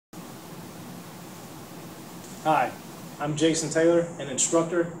Hi, I'm Jason Taylor, an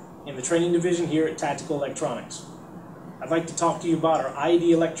instructor in the training division here at Tactical Electronics. I'd like to talk to you about our IED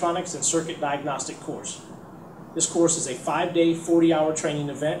Electronics and Circuit Diagnostic course. This course is a 5-day, 40-hour training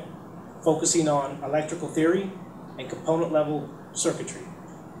event focusing on electrical theory and component level circuitry,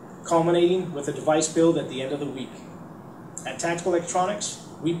 culminating with a device build at the end of the week. At Tactical Electronics,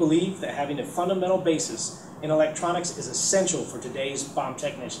 we believe that having a fundamental basis in electronics is essential for today's bomb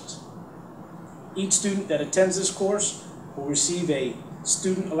technicians. Each student that attends this course will receive a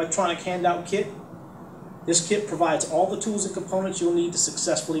student electronic handout kit. This kit provides all the tools and components you'll need to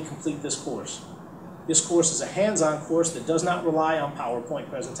successfully complete this course. This course is a hands-on course that does not rely on PowerPoint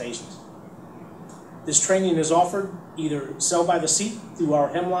presentations. This training is offered either sell by the seat through our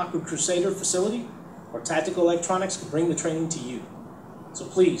Hemlock or Crusader facility, or Tactical Electronics can bring the training to you. So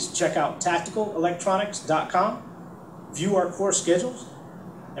please check out tacticalelectronics.com, view our course schedules,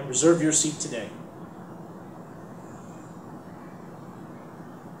 and reserve your seat today.